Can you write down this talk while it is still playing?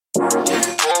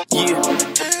Yeah.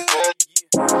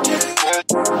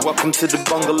 Welcome to the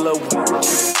bungalow.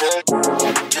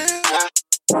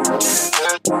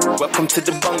 Welcome to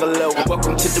the bungalow.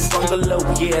 Welcome to the bungalow.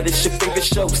 Yeah, this your favorite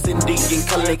show. Cindy and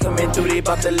Kale coming through, they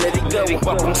about to let it go.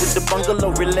 Welcome to the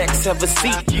bungalow. Relax, have a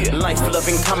seat.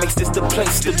 Life-loving comics is the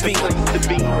place to be.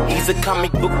 He's a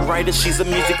comic book writer. She's a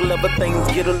music lover. Things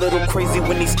get a little crazy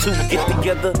when these two get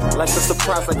together. Life's a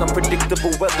surprise, like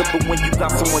unpredictable weather. But when you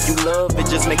got someone you love, it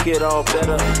just make it all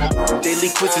better. Daily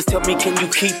quizzes tell me, can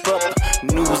you keep up?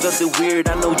 News of the weird,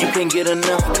 I know you can't get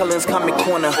enough. Cullen's Comic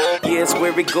Corner, yeah, it's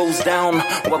where it goes down.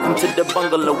 Welcome to the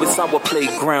bungalow, it's our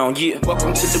playground. Yeah,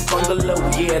 welcome to the bungalow.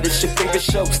 Yeah, this your favorite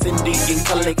show. Cindy and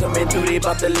Cullen coming through, they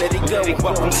about to let it go.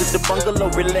 Welcome to the bungalow,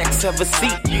 relax, have a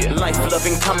seat.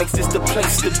 Life-loving comics is the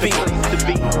place to be.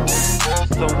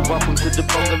 So welcome to the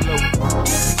bungalow,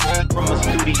 from a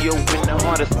studio in the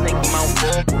heart of Snake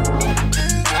Mountain.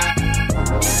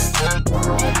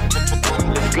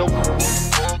 Let's go.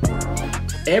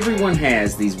 Everyone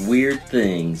has these weird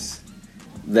things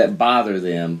that bother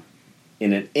them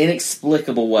in an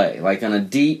inexplicable way, like on a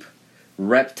deep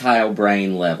reptile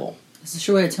brain level. Is this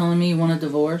your way of telling me you want a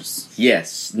divorce?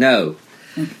 Yes. No.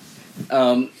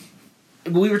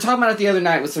 We were talking about it the other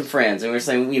night with some friends, and we were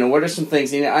saying, what are some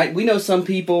things? We know some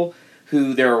people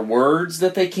who there are words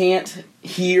that they can't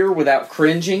hear without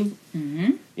cringing.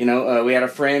 Mm-hmm. We had a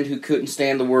friend who couldn't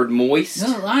stand the word moist.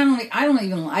 No,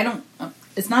 I don't.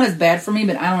 It's not as bad for me,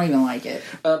 but I don't even like it.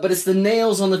 But it's the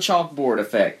nails on the chalkboard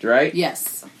effect, right?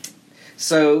 Yes.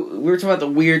 So we were talking about the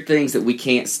weird things that we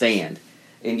can't stand.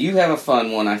 And you have a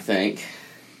fun one, I think.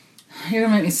 You're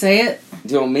going to make me say it?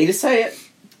 Do you want me to say it?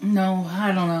 No,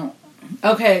 I don't know.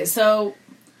 Okay, so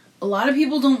a lot of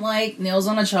people don't like nails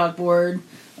on a chalkboard.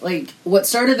 Like, what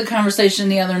started the conversation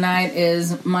the other night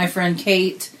is my friend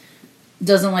Kate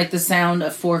doesn't like the sound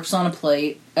of forks on a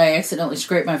plate. I accidentally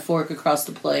scraped my fork across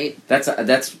the plate. That's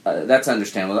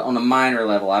understandable. On a minor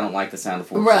level, I don't like the sound of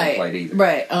forks on a plate either.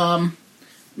 Right.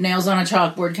 Nails on a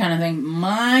chalkboard kind of thing.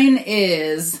 Mine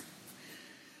is...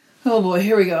 Oh boy,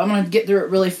 here we go. I'm going to get through it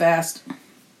really fast.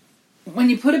 When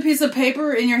you put a piece of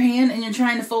paper in your hand and you're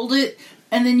trying to fold it,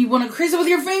 and then you want to crease it with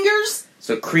your fingers...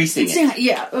 So creasing it.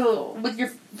 Yeah, with your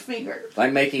finger.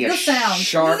 Like making a sharp...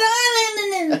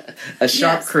 a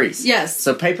sharp yes. crease. Yes.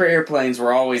 So paper airplanes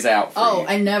were always out for you. Oh,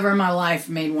 I never in my life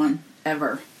made one.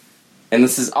 Ever. And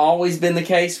this has always been the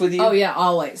case with you? Oh, yeah,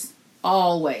 always.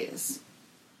 Always.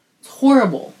 It's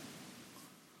horrible.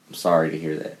 I'm sorry to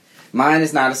hear that. Mine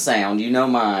is not a sound. You know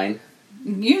mine.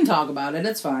 You can talk about it.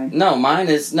 It's fine. No, mine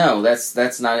is... No,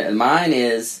 that's not it. Mine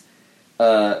is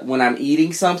when I'm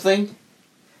eating something...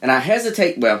 And I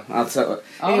hesitate... Well, I'll tell you.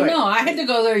 Anyway, oh, no, I had to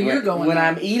go there. You're going When there.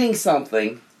 I'm eating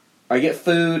something, I get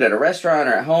food at a restaurant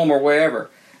or at home or wherever,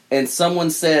 and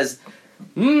someone says,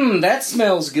 that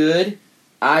smells good,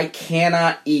 I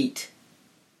cannot eat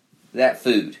that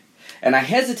food. And I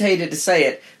hesitated to say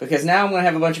it because now I'm going to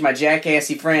have a bunch of my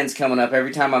jackassy friends coming up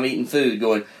every time I'm eating food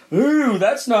going, ooh,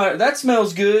 that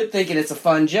smells good, thinking it's a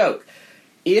fun joke.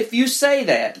 If you say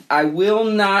that, I will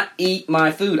not eat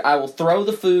my food. I will throw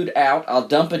the food out. I'll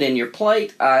dump it in your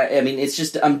plate. It's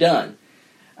just, I'm done.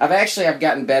 I've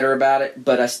gotten better about it,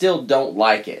 but I still don't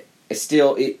like it.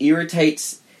 It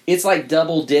irritates. It's like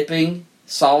double dipping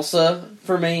salsa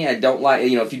for me. I don't like,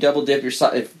 if you double dip your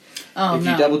salsa,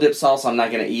 you double dip salsa, I'm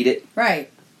not going to eat it. Right.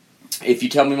 If you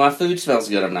tell me my food smells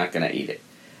good, I'm not going to eat it.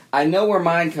 I know where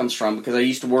mine comes from because I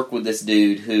used to work with this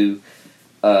dude who,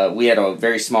 we had a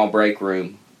very small break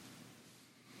room,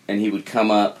 and he would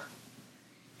come up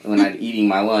when I'd eating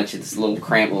my lunch at this little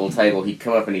cramped little table. He'd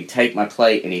come up and he'd take my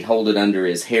plate and he'd hold it under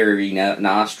his hairy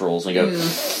nostrils and go,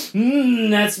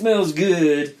 that smells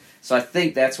good. So I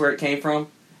think that's where it came from.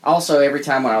 Also, every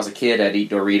time when I was a kid, I'd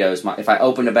eat Doritos. If I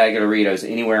opened a bag of Doritos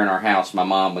anywhere in our house, my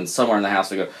mom, when somewhere in the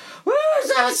house, would go,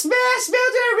 I smell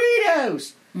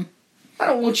Doritos. I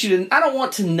don't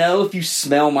want to know if you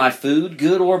smell my food,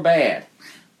 good or bad.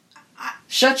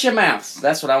 Shut your mouth.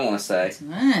 That's what I want to say.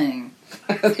 Dang.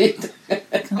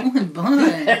 Colin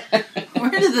Bunn.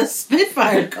 Where did the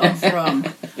Spitfire come from?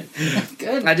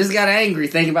 Good. I just got angry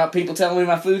thinking about people telling me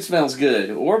my food smells good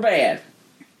or bad.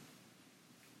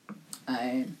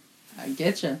 I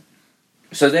get you.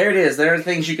 So there it is. There are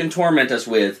things you can torment us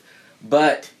with,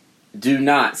 but do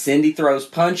not. Cindy throws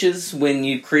punches when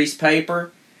you crease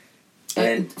paper.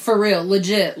 And for real,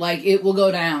 legit, like it will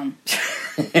go down.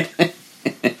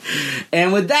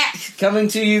 And with that, coming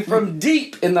to you from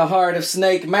deep in the heart of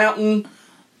Snake Mountain,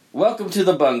 welcome to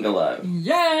the bungalow.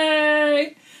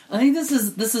 Yay! I think this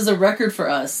is a record for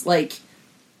us. Like,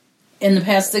 in the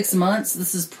past 6 months,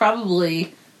 this is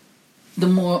probably the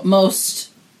most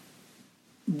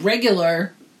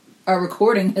regular our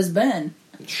recording has been.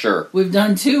 Sure. We've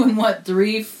done 2 in,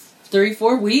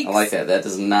 4 weeks? I like that. That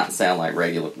does not sound like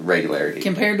regularity.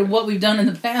 Compared to what we've done in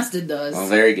the past, it does. Well,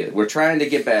 very good. We're trying to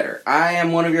get better. I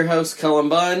am one of your hosts, Cullen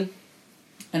Bunn.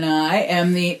 And I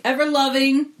am the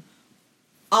ever-loving,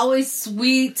 always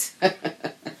sweet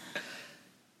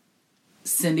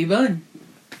Cindy Bunn.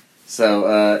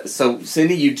 So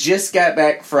Cindy, you just got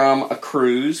back from a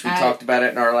cruise. We talked about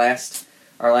it in our last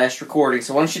recording.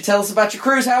 So why don't you tell us about your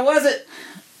cruise? How was it?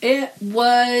 It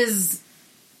was...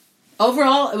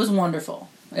 Overall, it was wonderful.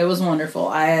 It was wonderful.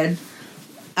 I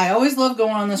always love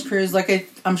going on this cruise. Like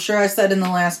I'm sure I said in the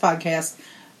last podcast,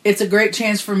 it's a great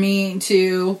chance for me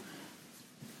to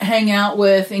hang out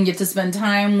with and get to spend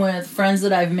time with friends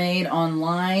that I've made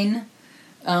online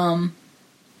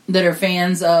that are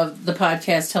fans of the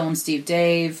podcast Tell 'em Steve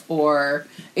Dave or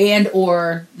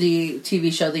the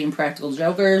TV show The Impractical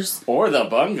Jokers. Or The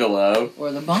Bungalow.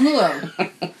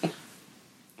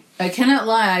 I cannot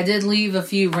lie, I did leave a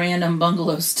few random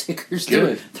bungalow stickers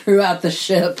throughout the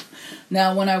ship.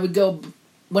 Now, when I would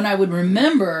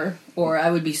remember, or I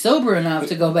would be sober enough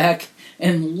to go back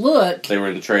and look... They were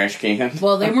in the trash can?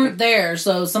 Well, they weren't there,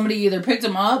 so somebody either picked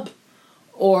them up,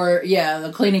 or,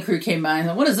 the cleaning crew came by and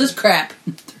said, what is this crap?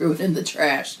 Threw it in the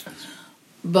trash.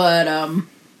 But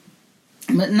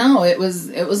no, it was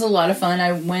a lot of fun.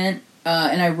 I went,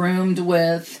 and I roomed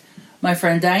with my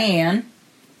friend Diane,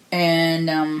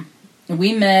 and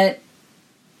we met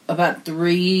about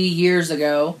 3 years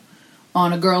ago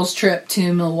on a girls' trip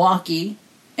to Milwaukee,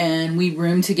 and we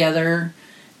roomed together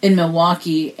in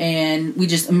Milwaukee, and we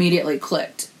just immediately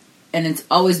clicked. And it's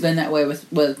always been that way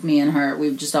with me and her.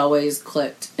 We've just always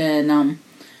clicked. And,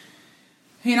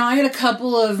 I had a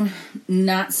couple of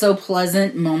not so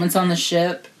pleasant moments on the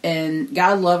ship, and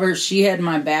God love her, she had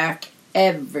my back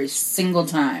every single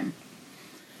time.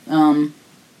 One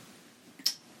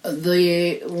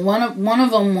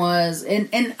of them was,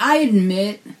 and I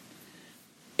admit,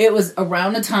 it was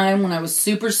around a time when I was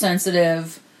super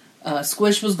sensitive.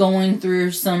 Squish was going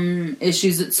through some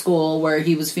issues at school where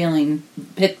he was feeling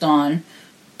picked on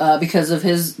because of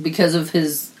his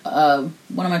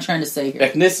what am I trying to say here?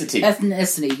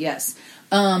 Ethnicity, yes.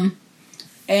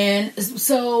 And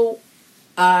so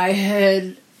I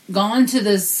had gone to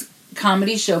this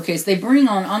comedy showcase. They bring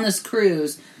on this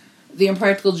cruise, the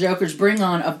Impractical Jokers bring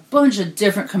on a bunch of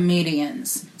different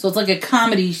comedians. So it's like a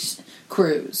comedy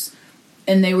cruise.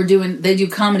 And they do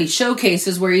comedy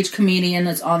showcases where each comedian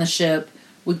that's on the ship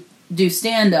would do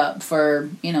stand-up for,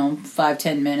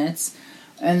 5-10 minutes.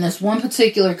 And this one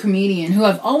particular comedian, who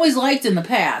I've always liked in the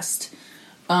past,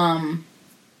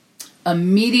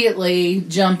 immediately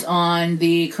jumped on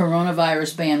the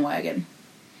coronavirus bandwagon.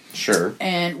 Sure.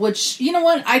 And which, you know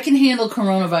what, I can handle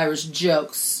coronavirus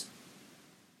jokes.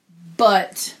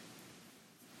 But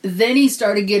then he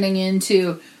started getting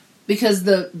into, because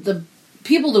the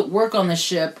people that work on the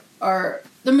ship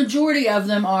the majority of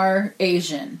them are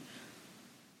Asian.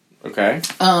 Okay.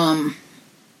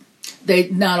 They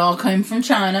not all came from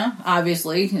China,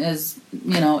 obviously, as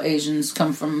Asians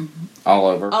come from all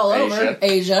over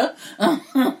Asia.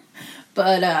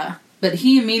 But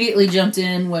he immediately jumped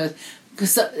in with,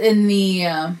 because in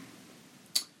the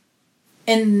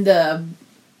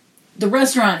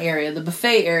restaurant area, the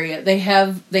buffet area, they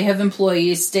have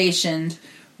employees stationed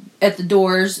at the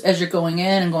doors as you're going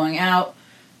in and going out,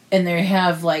 and they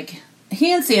have like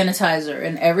hand sanitizer,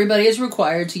 and everybody is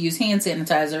required to use hand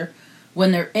sanitizer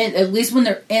when they're at least when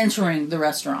they're entering the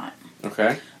restaurant.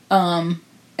 Okay. And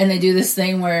they do this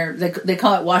thing where they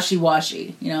call it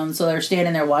washi-washi, and so they're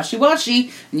standing there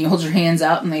washi-washi, and you hold your hands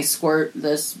out and they squirt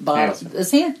this bottle, this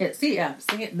hand. See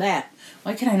that.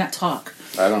 Why can I not talk?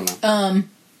 I don't know.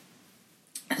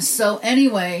 So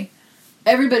anyway,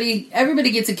 everybody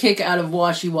gets a kick out of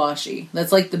washi-washi.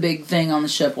 That's like the big thing on the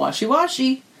ship,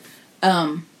 washi-washi.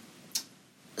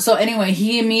 So anyway,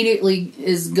 he immediately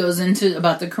goes into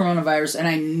about the coronavirus, and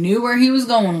I knew where he was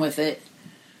going with it.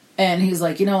 And he's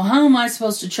like, how am I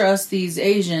supposed to trust these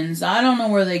Asians? I don't know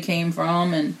where they came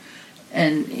from, and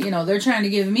they're trying to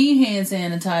give me hand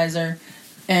sanitizer.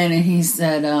 And he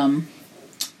said,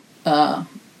 I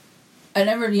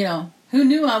never, who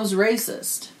knew I was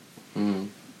racist? Mm.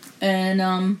 And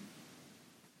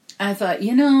I thought,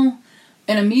 and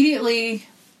immediately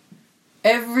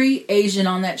every Asian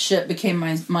on that ship became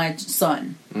my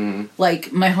son. Mm.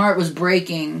 Like, my heart was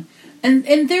breaking. And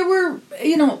there were,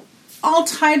 all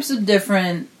types of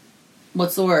different,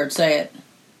 what's the word? Say it.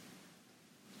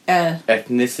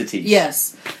 Ethnicities.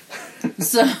 Yes.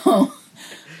 So,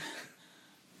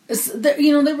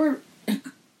 there were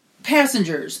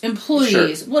passengers,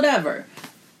 employees, whatever.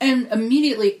 And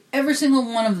immediately, every single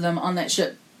one of them on that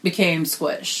ship became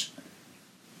Squish.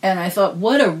 And I thought,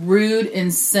 what a rude,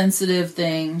 insensitive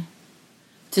thing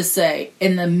to say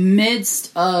in the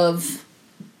midst of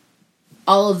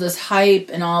all of this hype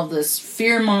and all of this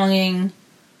fear-mongering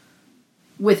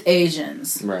with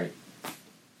Asians. Right.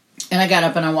 And I got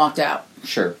up and I walked out.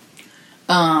 Sure.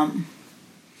 And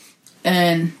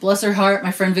bless her heart,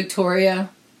 my friend Victoria,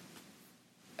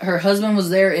 her husband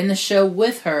was there in the show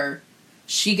with her.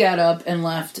 She got up and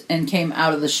left and came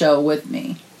out of the show with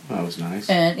me. That was nice.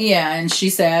 And yeah, and she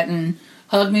sat and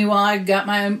hugged me while I got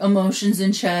my emotions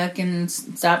in check and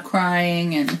stopped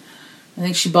crying. And I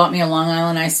think she bought me a Long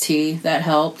Island iced tea. That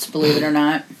helped, believe it or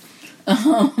not.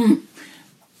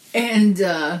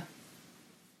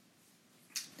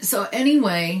 So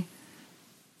anyway,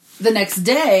 the next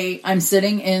day, I'm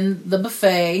sitting in the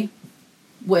buffet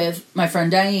with my friend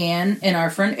Diane and our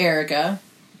friend Erica,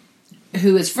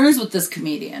 who is friends with this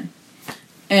comedian.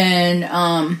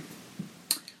 And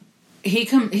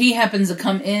he happens to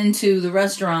come into the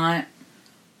restaurant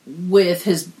with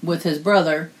his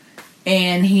brother,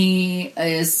 and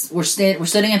we're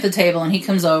sitting at the table, and he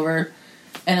comes over,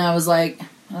 and I was like,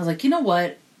 you know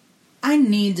what? I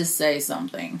need to say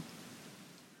something.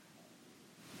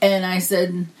 And I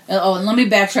said, and let me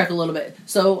backtrack a little bit.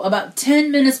 So about 10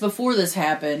 minutes before this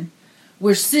happened,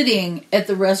 we're sitting at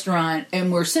the restaurant,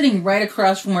 and we're sitting right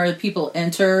across from where people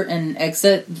enter and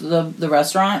exit the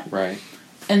restaurant. Right.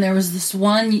 And there was this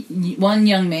one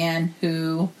young man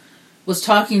who was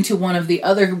talking to one of the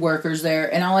other workers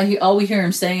there, and all we hear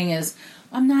him saying is,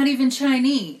 "I'm not even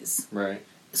Chinese." Right.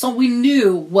 So we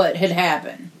knew what had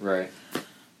happened. Right.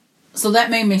 So that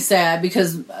made me sad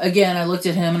because, again, I looked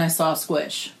at him and I saw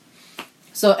Squish.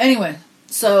 So anyway,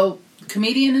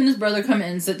 comedian and his brother come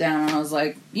in and sit down, and I was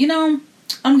like,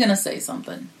 I'm going to say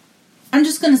something. I'm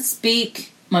just going to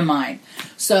speak my mind.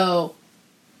 So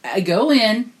I go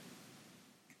in,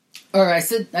 or I'm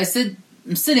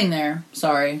sitting there.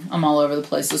 Sorry, I'm all over the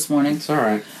place this morning. It's all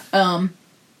right.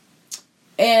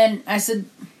 And I said,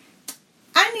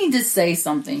 I need to say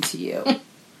something to you.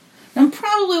 And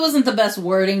probably wasn't the best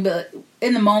wording, but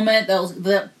in the moment,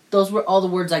 those were all the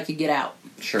words I could get out.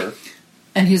 Sure.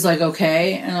 And he's like,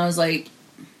 okay. And I was like,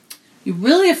 you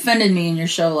really offended me in your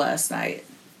show last night.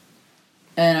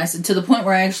 And I said, to the point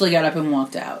where I actually got up and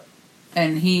walked out.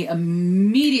 And he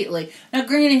immediately, now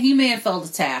granted, he may have felt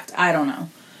attacked. I don't know.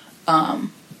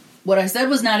 What I said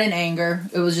was not in anger.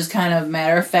 It was just kind of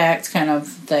matter of fact kind of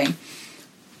thing.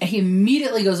 And he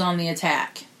immediately goes on the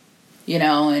attack.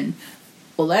 And,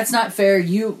 well, that's not fair.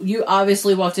 You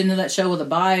obviously walked into that show with a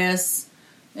bias,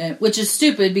 which is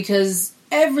stupid because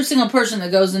every single person that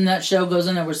goes in that show goes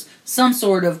in there with some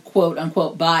sort of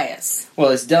quote-unquote bias. Well,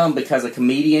 it's dumb because a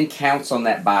comedian counts on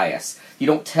that bias. You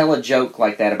don't tell a joke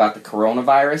like that about the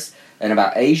coronavirus and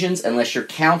about Asians unless you're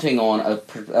counting on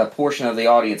a portion of the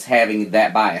audience having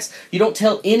that bias. You don't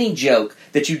tell any joke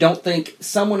that you don't think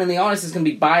someone in the audience is going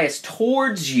to be biased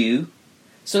towards you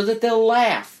so that they'll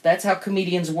laugh. That's how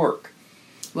comedians work.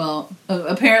 Well,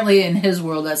 apparently in his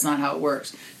world, that's not how it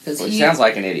works. Well, he sounds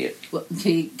like an idiot.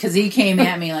 Because he came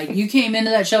at me like, you came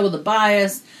into that show with a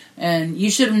bias, and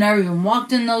you should have never even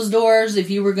walked in those doors if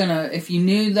you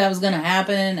knew that was gonna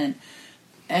happen.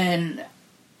 And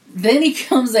then he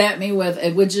comes at me with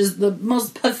it, which is the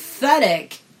most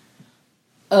pathetic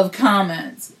of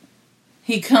comments.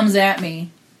 He comes at me,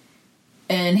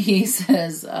 and he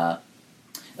says,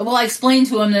 well, I explained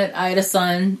to him that I had a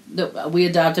son that we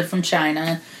adopted from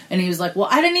China, and he was like, well,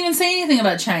 I didn't even say anything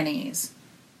about Chinese.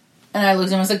 And I looked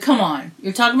at him and I said, come on,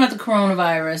 you're talking about the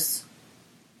coronavirus,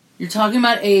 you're talking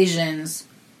about Asians.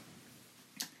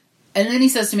 And then he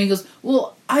says to me, he goes,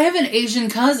 well, I have an Asian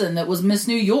cousin that was Miss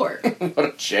New York. What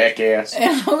a jackass.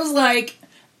 And I was like,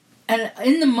 and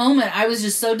in the moment, I was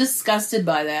just so disgusted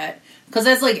by that. Because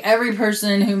that's like every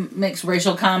person who makes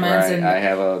racial comments. Right, And I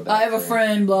have a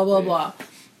friend, blah, blah, blah.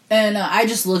 And I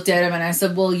just looked at him and I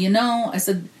said, well, I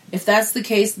said, if that's the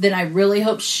case, then I really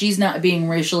hope she's not being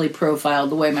racially profiled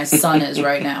the way my son is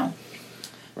right now.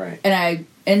 Right. And I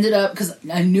ended up, because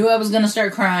I knew I was going to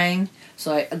start crying,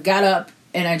 so I got up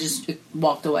and I just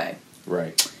walked away.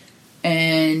 Right.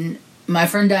 And my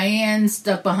friend Diane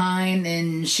stuck behind,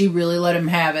 and she really let him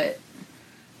have it.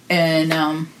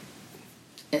 And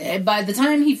by the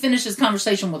time he finished his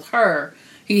conversation with her,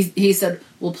 he said,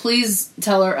 well, please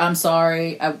tell her I'm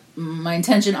sorry. My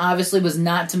intention obviously was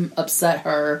not to upset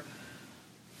her.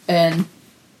 And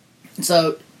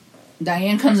so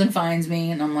Diane comes and finds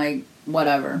me, and I'm like,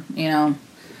 whatever, And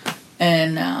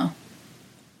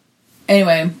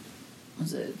anyway,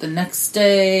 was it the next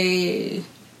day?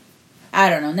 I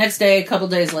don't know. Next day, a couple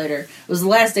days later. It was the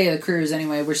last day of the cruise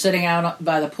anyway. We're sitting out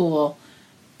by the pool,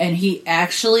 And he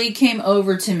actually came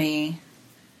over to me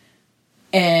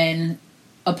and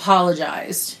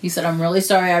apologized. He said, I'm really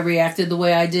sorry I reacted the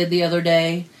way I did the other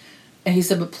day. And he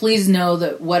said, but please know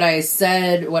that what I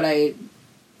said,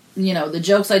 the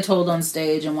jokes I told on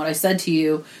stage and what I said to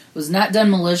you was not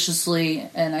done maliciously.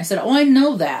 And I said, oh, I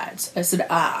know that. I said,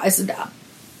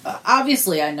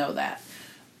 obviously I know that.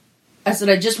 I said,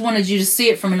 I just wanted you to see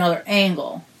it from another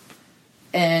angle.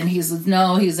 And he said,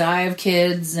 no, I have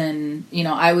kids, and,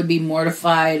 I would be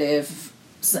mortified if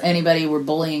anybody were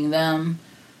bullying them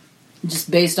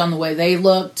just based on the way they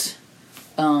looked.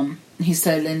 He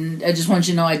said, and I just want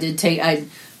you to know I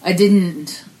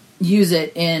didn't use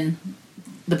it in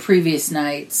the previous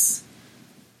night's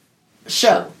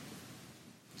show.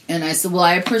 And I said, well,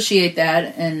 I appreciate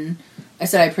that. And I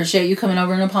said, I appreciate you coming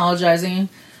over and apologizing.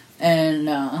 And,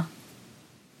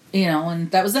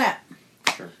 and that was that.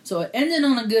 Sure. So it ended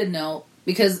on a good note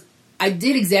because I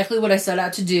did exactly what I set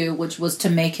out to do, which was to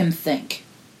make him think.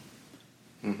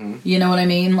 Mm-hmm. You know what I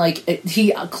mean?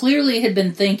 He clearly had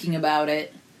been thinking about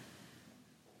it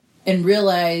and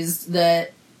realized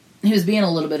that he was being a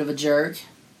little bit of a jerk.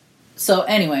 So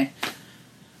anyway,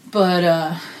 but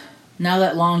now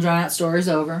that long drawn out story is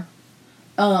over.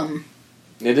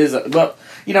 It is.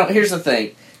 Here's the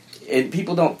thing.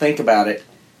 People don't think about it.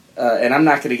 And I'm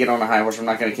not going to get on a high horse. I'm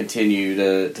not going to continue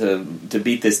to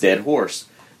beat this dead horse,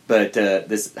 but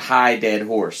this high dead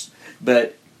horse.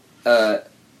 But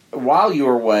while you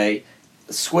were away,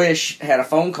 Squish had a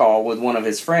phone call with one of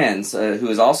his friends who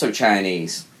is also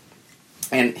Chinese,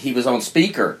 and he was on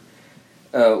speaker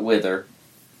with her,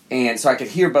 and so I could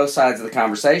hear both sides of the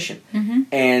conversation. Mm-hmm.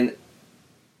 And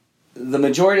the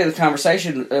majority of the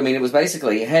conversation, it was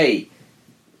basically, "Hey,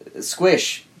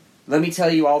 Squish, let me tell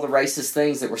you all the racist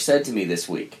things that were said to me this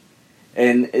week."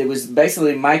 And it was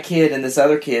basically my kid and this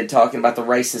other kid talking about the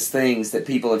racist things that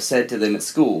people have said to them at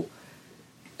school.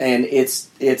 And it's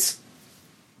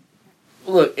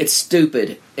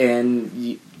stupid,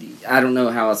 and I don't know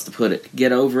how else to put it.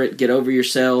 Get over it. Get over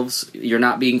yourselves. You're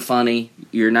not being funny.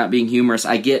 You're not being humorous.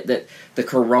 I get that the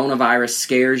coronavirus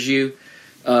scares you,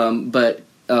 but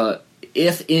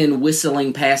if in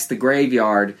whistling past the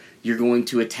graveyard you're going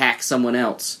to attack someone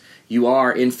else, you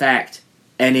are, in fact,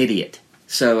 an idiot.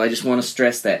 So I just want to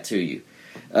stress that to you.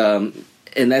 And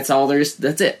that's all there is.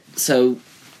 That's it. So,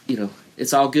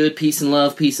 it's all good. Peace and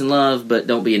love, but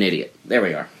don't be an idiot. There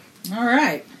we are. All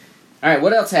right. All right,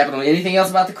 what else happened? Anything else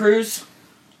about the cruise?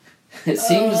 It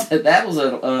seems that was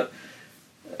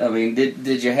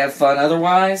did you have fun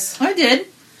otherwise? I did.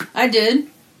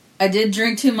 I did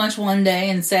drink too much one day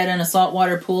and sat in a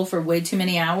saltwater pool for way too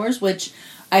many hours, which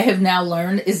I have now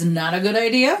learned is not a good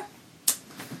idea.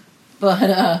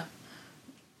 But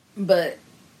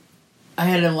I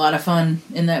had a lot of fun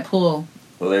in that pool.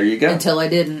 Well, there you go. Until I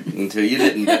didn't. Until you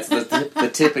didn't. That's the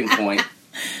tipping point.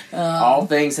 All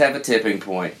things have a tipping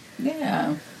point.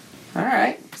 Yeah. All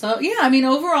right. So, yeah,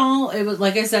 overall, it was,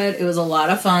 like I said, it was a lot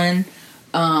of fun.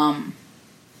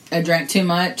 I drank too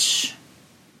much.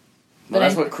 Well,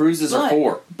 that's what cruises are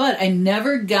for. But I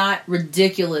never got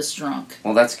ridiculous drunk.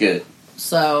 Well, that's good.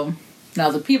 So,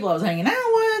 now the people I was hanging out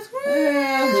with,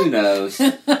 who knows?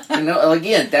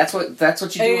 Again, that's what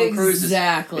you do on cruises.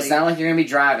 Exactly. It's not like you're going to be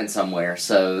driving somewhere.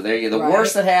 So there you go. The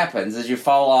worst that happens is you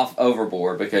fall off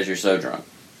overboard because you're so drunk.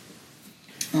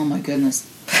 Oh my goodness.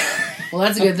 Well,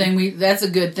 that's a good thing. That's a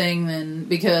good thing then,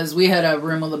 because we had a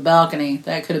room with a balcony.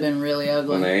 That could have been really ugly.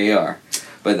 Well, there you are.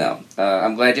 But no,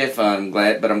 I'm glad you had fun.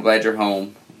 I'm glad you're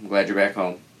home. I'm glad you're back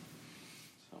home.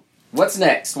 So, what's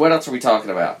next? What else are we talking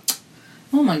about?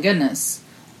 Oh my goodness.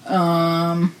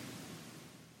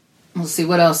 Let's see,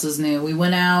 what else is new? We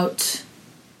went out.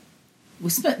 We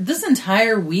spent this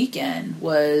entire weekend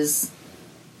was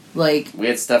like we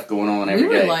had stuff going on every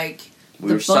day.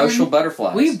 We were social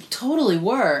butterflies. We totally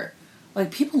were.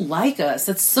 Like, people like us.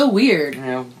 That's so weird.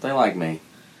 Yeah, they like me.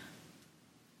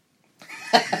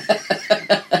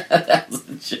 That was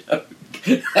a joke.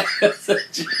 That's a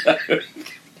joke.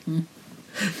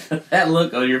 That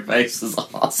look on your face is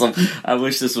awesome. I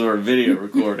wish this were a video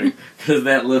recording, because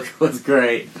that look was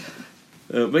great.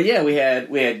 But yeah, we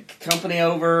had company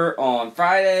over on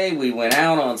Friday. We went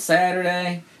out on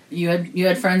Saturday. You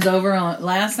had friends over on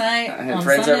last night. I had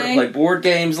friends over to play board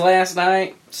games last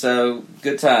night. So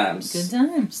good times. Good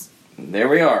times. There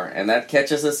we are, and that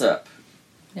catches us up.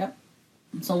 Yep.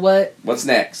 So what's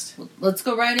next? Let's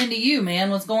go right into you, man.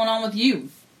 What's going on with you?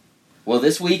 Well,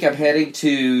 this week I'm heading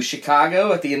to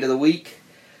Chicago at the end of the week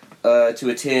to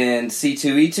attend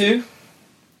C2E2.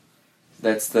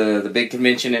 That's the big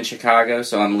convention in Chicago,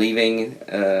 so I'm leaving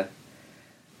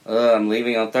I'm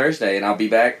leaving on Thursday, and I'll be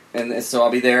back, and so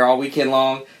I'll be there all weekend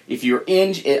long. If you're in,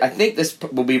 I think this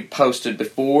will be posted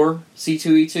before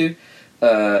C2E2.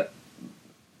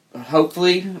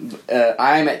 Hopefully,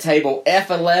 I am at table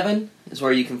F11 is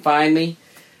where you can find me,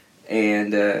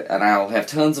 and I'll have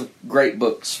tons of great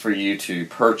books for you to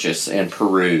purchase and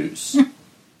peruse.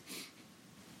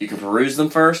 You can peruse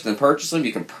them first, then purchase them.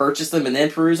 You can purchase them and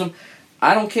then peruse them.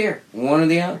 I don't care, one or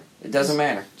the other. It doesn't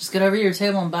matter. Just get over to your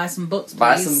table and buy some books, please.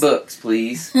 Buy some books,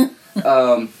 please.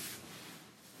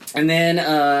 And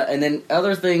then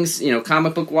other things,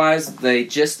 comic book wise, they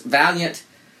just Valiant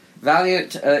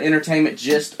Entertainment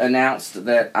just announced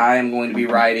that I am going to be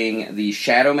writing the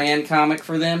Shadow Man comic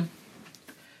for them.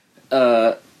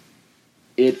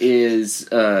 It's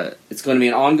going to be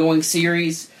an ongoing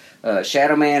series.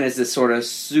 Shadow Man is this sort of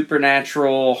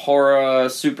supernatural horror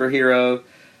superhero.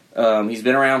 He's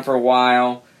been around for a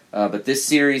while. But this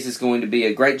series is going to be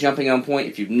a great jumping on point.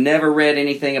 If you've never read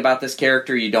anything about this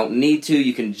character, you don't need to.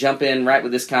 You can jump in right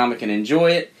with this comic and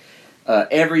enjoy it.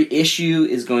 Every issue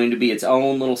is going to be its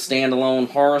own little standalone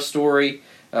horror story.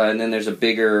 And then there's a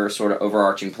bigger sort of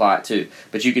overarching plot, too.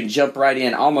 But you can jump right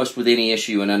in almost with any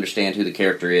issue and understand who the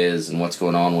character is and what's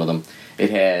going on with them.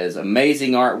 It has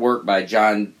amazing artwork by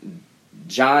John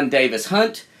Davis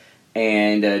Hunt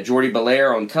and Jordi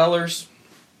Belair on colors.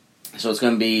 So it's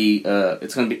going to be,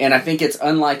 and I think it's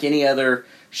unlike any other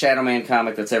Shadow Man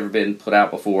comic that's ever been put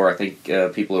out before. I think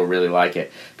people will really like it.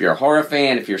 If you're a horror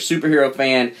fan, if you're a superhero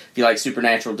fan, if you like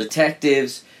supernatural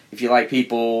detectives, if you like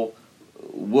people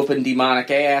whooping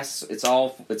demonic ass, it's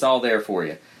all there for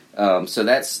you. So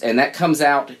that comes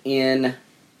out in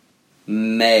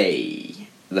May.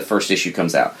 The first issue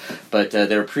comes out, but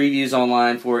there are previews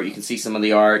online for it. You can see some of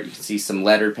the art, you can see some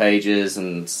lettered pages,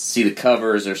 and see the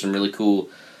covers. There's some really cool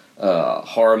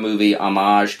horror movie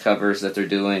homage covers that they're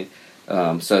doing.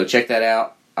 So check that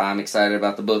out. I'm excited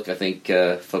about the book. I think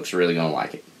folks are really going to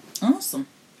like it. Awesome.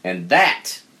 And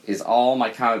that is all my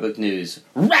comic book news.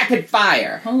 Rapid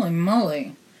fire! Holy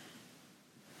moly.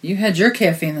 You had your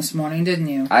caffeine this morning, didn't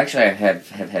you? Actually, I have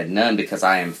had none because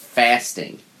I am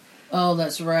fasting. Oh,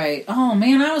 that's right. Oh,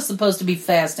 man, I was supposed to be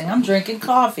fasting. I'm drinking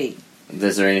coffee.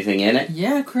 Is there anything in it?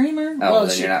 Yeah, creamer. Oh, well,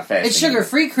 then you're not fasting. It's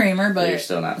sugar-free creamer, but you're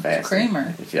still not fasting.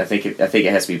 Creamer. I think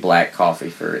it has to be black coffee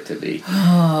for it to be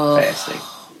fasting.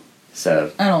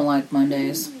 So I don't like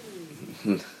Mondays.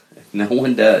 No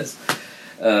one does.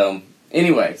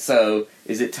 Anyway, so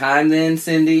is it time then,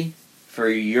 Cindy, for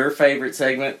your favorite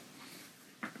segment?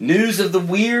 News of the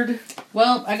weird?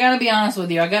 Well, I gotta be honest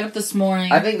with you. I got up this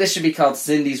morning. I think this should be called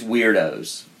Cindy's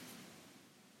Weirdos.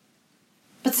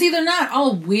 But see, they're not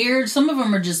all weird. Some of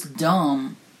them are just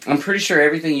dumb. I'm pretty sure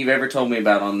everything you've ever told me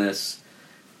about on this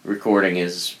recording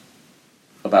is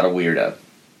about a weirdo.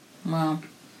 Well,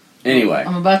 anyway,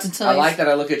 I'm about to tell you. I like that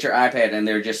I look at your iPad and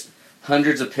there are just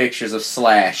hundreds of pictures of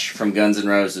Slash from Guns N'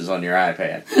 Roses on your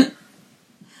iPad.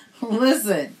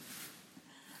 Listen,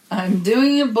 I'm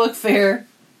doing a book fair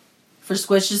for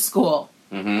Squish's school.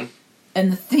 Mm-hmm.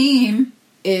 And the theme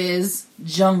is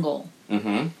jungle.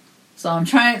 Mm-hmm. So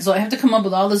I have to come up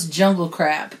with all this jungle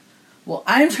crap. Well,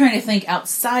 I'm trying to think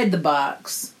outside the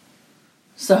box.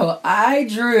 So I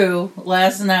drew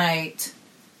last night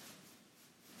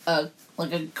a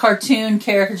cartoon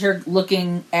caricature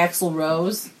looking Axl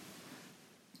Rose.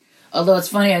 Although it's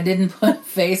funny, I didn't put a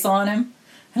face on him.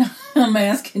 I'm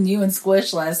asking you and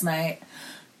Squish last night,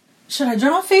 should I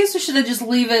draw a face or should I just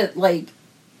leave it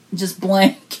just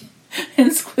blank?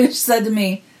 And Squish said to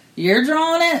me, you're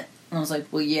drawing it? And I was like,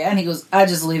 well, yeah. And he goes, I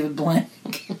just leave it blank.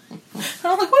 And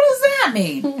I'm like, what does that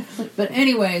mean? But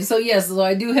anyway, so yes, so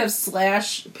I do have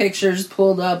Slash pictures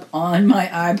pulled up on my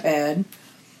iPad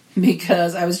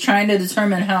because I was trying to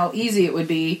determine how easy it would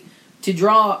be to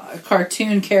draw a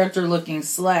cartoon character looking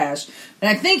Slash. And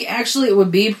I think actually it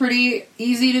would be pretty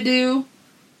easy to do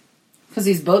because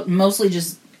he's mostly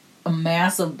just a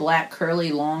mass of black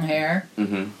curly long hair.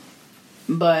 Mm-hmm.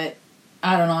 But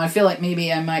I don't know. I feel like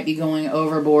maybe I might be going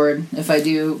overboard if I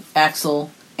do Axl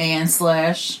and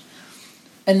Slash.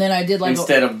 And then I did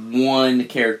instead of one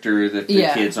character that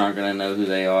the kids aren't going to know who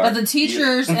they are. But the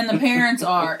teachers and the parents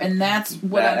are, and that's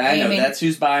what I'm aiming. I know, that's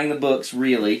who's buying the books,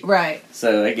 really. Right.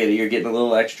 So I get it. You're getting a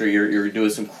little extra. You're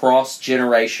doing some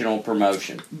cross-generational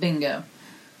promotion. Bingo.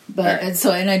 But right.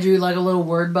 and I drew a little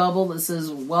word bubble that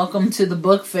says, "Welcome to the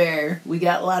book fair. We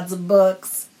got lots of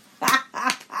books."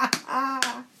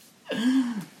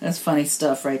 That's funny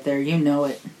stuff right there. You know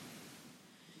it.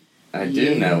 I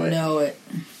do know it. You know it.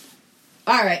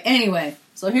 All right. Anyway,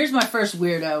 so here's my first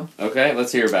weirdo. Okay,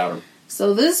 let's hear about him.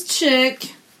 So this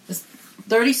chick is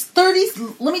 30.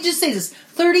 Let me just say this: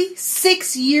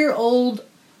 36-year-old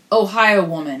Ohio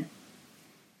woman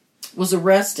was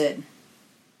arrested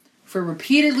for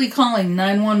repeatedly calling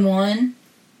 911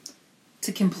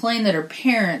 to complain that her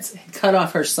parents had cut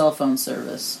off her cell phone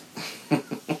service.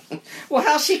 Well,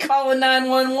 how's she calling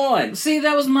 911? See,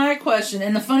 that was my question.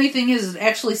 And the funny thing is, it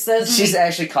actually says... She's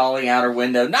actually calling out her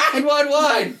window,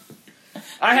 911!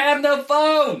 I have no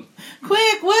phone!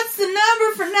 Quick, what's the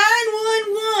number for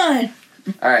 911?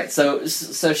 Alright, so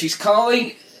she's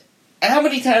calling... How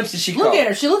many times did she call? Look at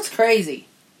her, she looks crazy.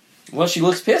 Well, she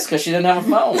looks pissed because she doesn't have a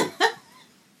phone.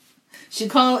 She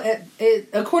called...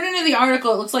 according to the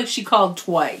article, it looks like she called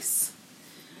twice.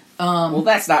 Well,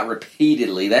 that's not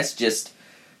repeatedly, that's just...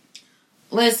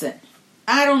 Listen,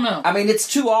 I don't know. I mean,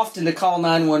 it's too often to call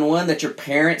 911 that your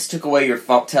parents took away your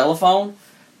telephone,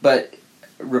 but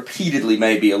repeatedly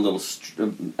may be a little...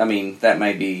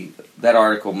 that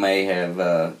article may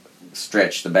have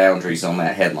stretched the boundaries on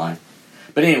that headline.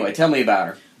 But anyway, tell me about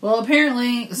her. Well,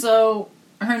 apparently, so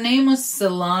her name was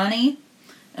Silani,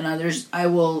 and I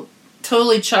will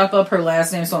totally chop up her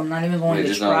last name, so I'm not even going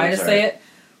to try to say it.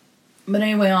 But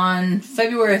anyway, on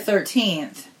February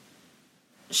 13th,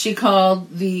 she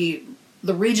called the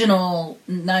regional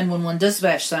 911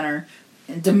 dispatch center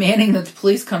demanding that the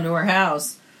police come to her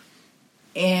house.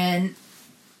 And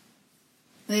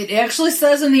it actually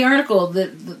says in the article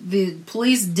that the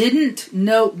police didn't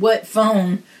note what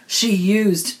phone she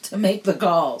used to make the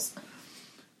calls.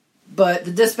 But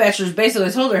the dispatchers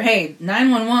basically told her, hey,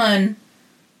 911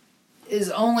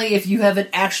 is only if you have an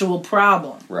actual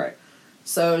problem. Right.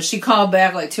 So she called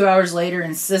back like 2 hours later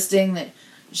insisting that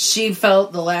she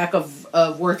felt the lack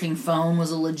of working phone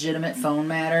was a legitimate phone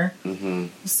matter. Mm-hmm.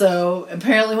 So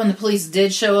apparently when the police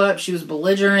did show up, she was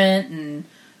belligerent, and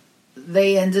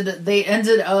they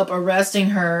ended up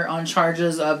arresting her on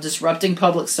charges of disrupting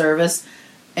public service.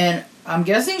 And I'm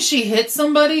guessing she hit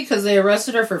somebody because they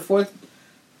arrested her for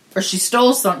she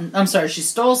stole something. I'm sorry, she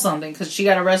stole something because she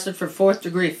got arrested for 4th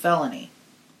degree felony.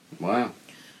 Wow.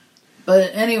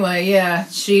 But anyway, yeah,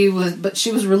 she was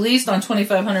released on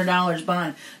 $2,500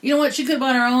 bond. You know what? She could have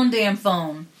bought her own damn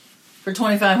phone for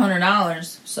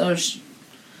 $2,500. So,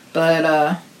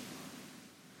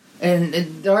 and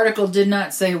the article did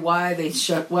not say why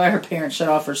her parents shut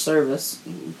off her service.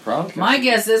 Probably. My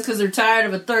guess is because they're tired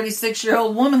of a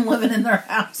 36-year-old woman living in their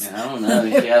house. I don't know.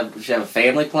 Does she have a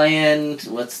family plan?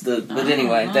 But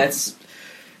anyway, that's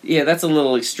a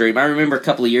little extreme. I remember a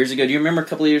couple of years ago. Do you remember a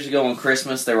couple of years ago on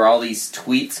Christmas, there were all these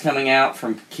tweets coming out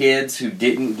from kids who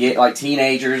didn't get, like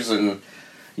teenagers and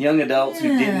young adults who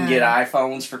didn't get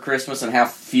iPhones for Christmas and how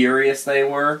furious they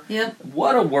were? Yep.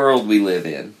 What a world we live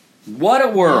in. What a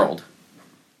world.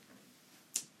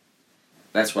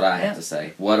 That's what I have to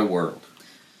say. What a world.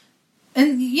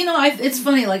 And, you know, it's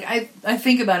funny, like, I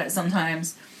think about it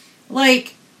sometimes.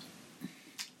 Like,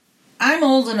 I'm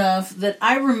old enough that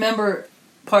I remember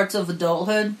parts of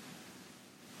adulthood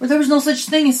where there was no such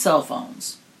thing as cell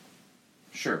phones.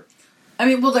 Sure. I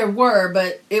mean, well, there were,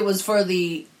 but it was for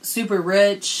the super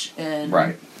rich, and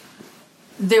right.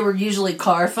 They were usually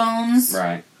car phones.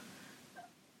 Right.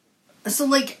 So,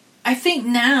 like, I think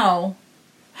now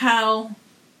how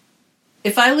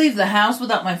if I leave the house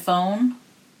without my phone,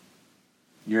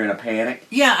 you're in a panic?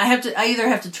 Yeah, I either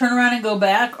have to turn around and go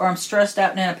back, or I'm stressed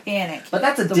out and in a panic. But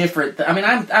that's different... I mean,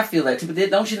 I feel that too, but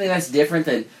don't you think that's different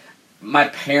than my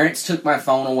parents took my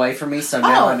phone away from me, so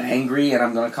now I'm angry and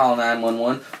I'm going to call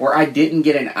 911, or I didn't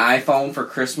get an iPhone for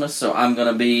Christmas, so I'm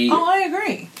going to be... Oh, I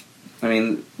agree. I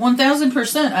mean...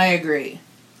 1,000% I agree.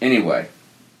 Anyway.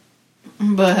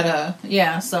 But,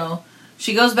 yeah, so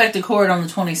she goes back to court on the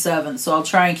 27th, so I'll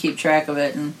try and keep track of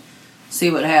it and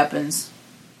see what happens.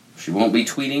 She won't be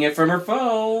tweeting it from her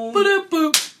phone.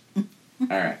 Boop.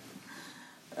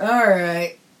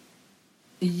 Alright.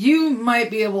 You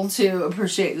might be able to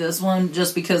appreciate this one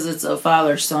just because it's a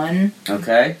father-son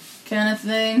kind of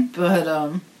thing.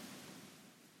 But,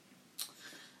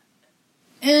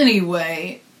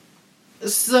 anyway,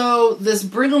 so this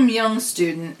Brigham Young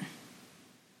student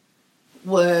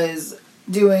was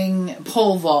doing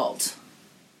pole vault.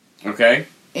 Okay.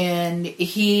 And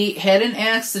he had an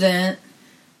accident.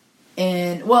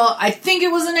 And, well, I think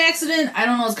it was an accident. I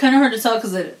don't know. It's kind of hard to tell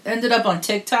because it ended up on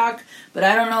TikTok. But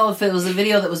I don't know if it was a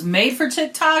video that was made for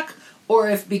TikTok or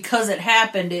if because it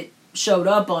happened, it showed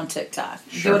up on TikTok.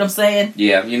 You Sure. get what I'm saying?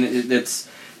 Yeah, it's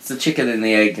a chicken and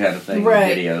the egg kind of thing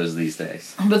Right. in videos these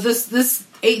days. But this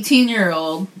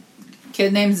 18-year-old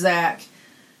kid named Zach,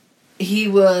 he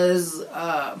was,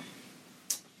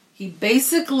 he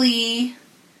basically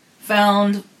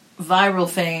found viral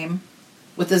fame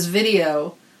with this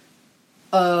video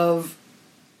of,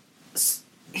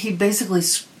 he basically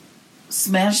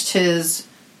smashed his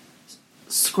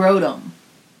scrotum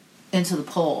into the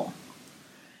pole.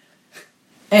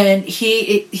 And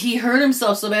he hurt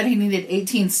himself so bad he needed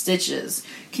 18 stitches.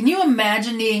 Can you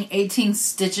imagine needing 18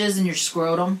 stitches in your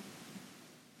scrotum?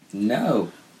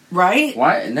 No. Right?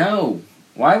 Why? No.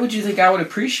 Why would you think I would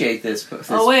appreciate this?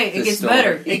 Oh wait, it gets story?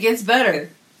 better. It gets better.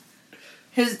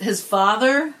 His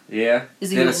father. Yeah.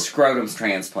 Did a scrotum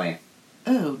transplant.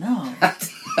 Oh no.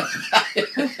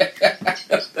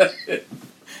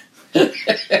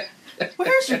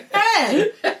 Where's your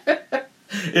head?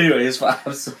 Anyway, his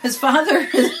father.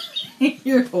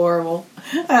 You're horrible.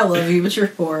 I love you, but you're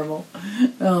horrible.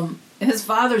 His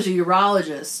father's a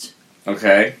urologist.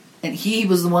 Okay. And he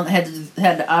was the one that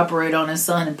had to operate on his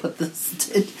son and put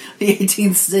the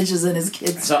 18 stitches in his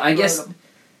kid's So I guess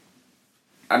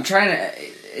I'm trying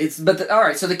to. All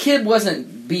right. So the kid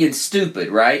wasn't being stupid,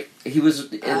 right? He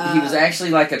was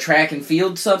actually like a track and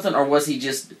field something, or was he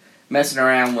just messing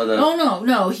around with a? Oh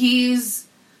no.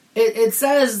 It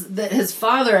says that his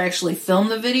father actually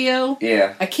filmed the video.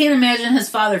 Yeah. I can't imagine his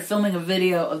father filming a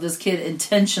video of this kid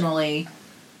intentionally.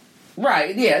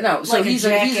 Right, yeah, no. So like he's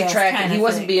a track, and he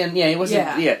wasn't being, he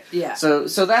wasn't, yeah. So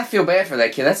I feel bad for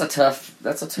that kid. That's a tough.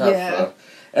 Yeah.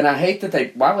 And I hate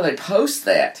that why would they post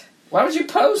that? Why would you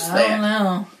post that? I don't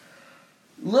know.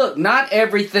 Look, not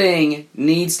everything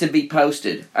needs to be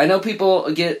posted. I know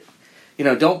people get,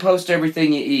 don't post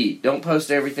everything you eat. Don't post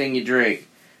everything you drink.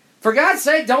 For God's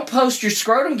sake, don't post your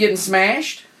scrotum getting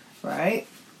smashed. Right?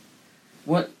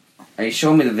 What? Are you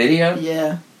showing me the video?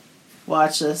 Yeah.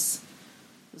 Watch this.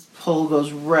 This pole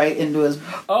goes right into his...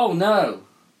 Oh, no.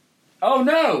 Oh,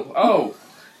 no. Oh.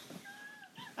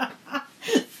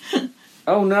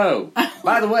 Oh, no.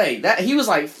 By the way, he was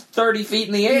like 30 feet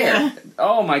in the air. Yeah.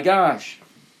 Oh, my gosh.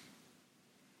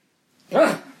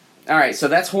 All right, so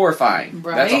that's horrifying.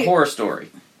 Right? That's a horror story.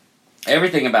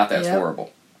 Everything about that's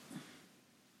horrible.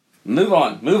 Move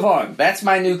on. That's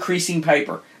my new creasing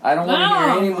paper. I don't want to hear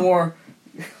any more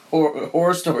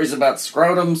horror stories about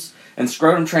scrotums and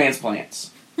scrotum transplants.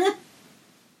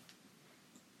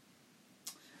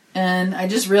 And I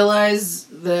just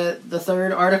realized that the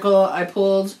third article I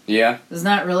pulled is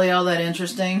not really all that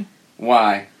interesting.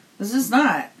 Why? This is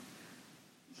not.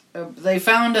 They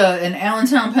found in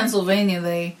Allentown, Pennsylvania,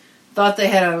 they thought they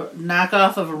had a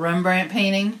knockoff of a Rembrandt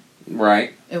painting.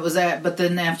 Right. But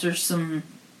then after some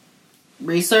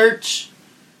research,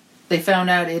 they found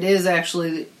out it is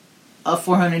actually a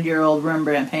 400-year-old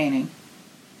Rembrandt painting.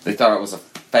 They thought it was a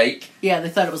fake? Yeah, they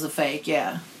thought it was a fake,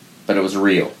 yeah. But it was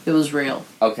real. It was real.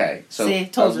 Okay, so See,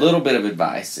 a little bit of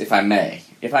advice, if I may.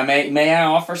 May I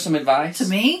offer some advice? To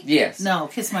me? Yes. No,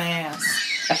 kiss my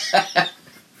ass.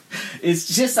 It's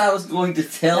just I was going to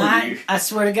tell you. I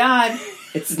swear to God.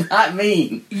 It's not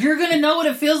mean. You're going to know what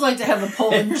it feels like to have a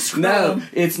pole in your scrotum. No,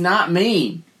 it's not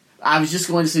mean. I was just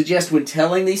going to suggest when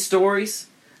telling these stories,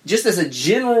 just as a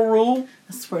general rule,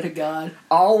 I swear to God,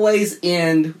 always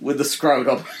end with the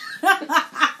scrotum.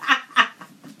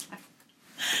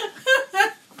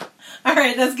 All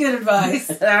right, that's good advice.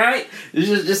 All right?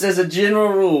 Just as a general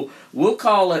rule, we'll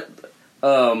call it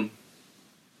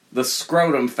the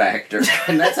scrotum factor.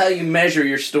 And that's how you measure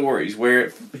your stories, where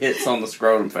it hits on the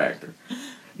scrotum factor.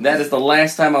 That is the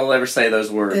last time I'll ever say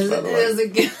those words, by the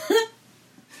way.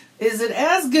 Is it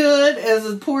as good as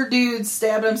a poor dude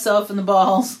stabbed himself in the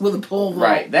balls with a pole vault?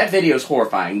 Right. That video is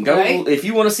horrifying. If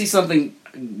you want to see something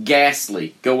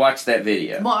ghastly, go watch that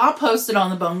video. Well, I'll post it on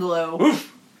the bungalow. Oof.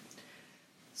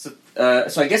 So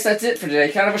I guess that's it for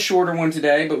today. Kind of a shorter one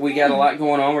today, but we got a lot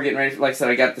going on. We're getting ready. Like I said,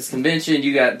 I got this convention.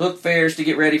 You got book fairs to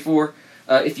get ready for.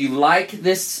 If you like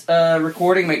this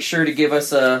recording, make sure to give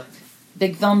us a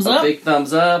big thumbs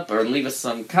up, or leave us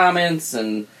some comments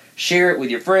and share it with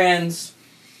your friends.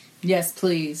 Yes,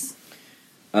 please.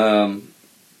 And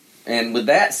with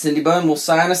that, Cindy Bunn will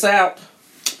sign us out.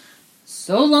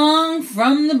 So long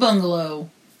from the bungalow,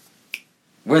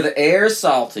 where the air is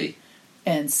salty.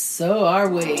 And so are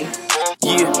we.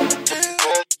 Yeah.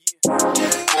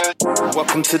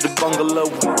 Welcome to the bungalow.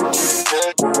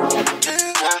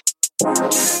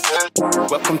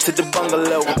 Welcome to the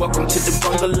bungalow. Welcome to the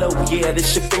bungalow. Yeah,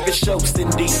 this your favorite show.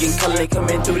 Cindy and Cullen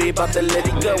coming through. They about to let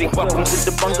it go. Welcome to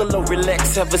the bungalow.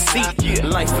 Relax, have a seat.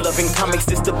 Life loving comics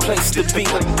is the place to be.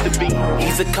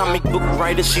 He's a comic book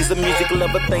writer. She's a music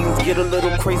lover. Things get a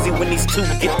little crazy when these two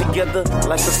get together.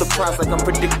 Like a surprise, like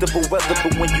unpredictable weather.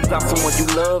 But when you got someone you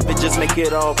love, it just make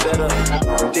it all better.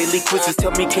 Daily quizzes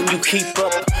tell me, can you keep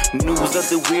up? News of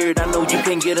the weird. I know you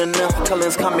can't get enough.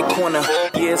 Cullen's Comic Corner.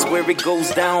 Yeah, it's where it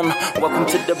goes down. Welcome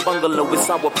to the bungalow, it's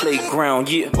our playground,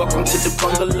 yeah. Welcome to the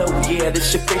bungalow, yeah,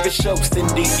 this your favorite show.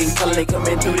 Cindy and Cullen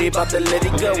coming through, they about to let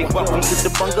it go. Welcome to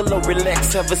the bungalow,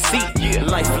 relax, have a seat, yeah.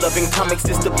 Life-loving comics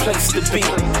is the place to be.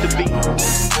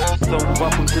 So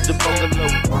welcome to the bungalow,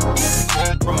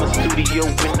 from a studio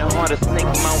in the heart of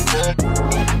Snake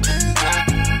Mountain.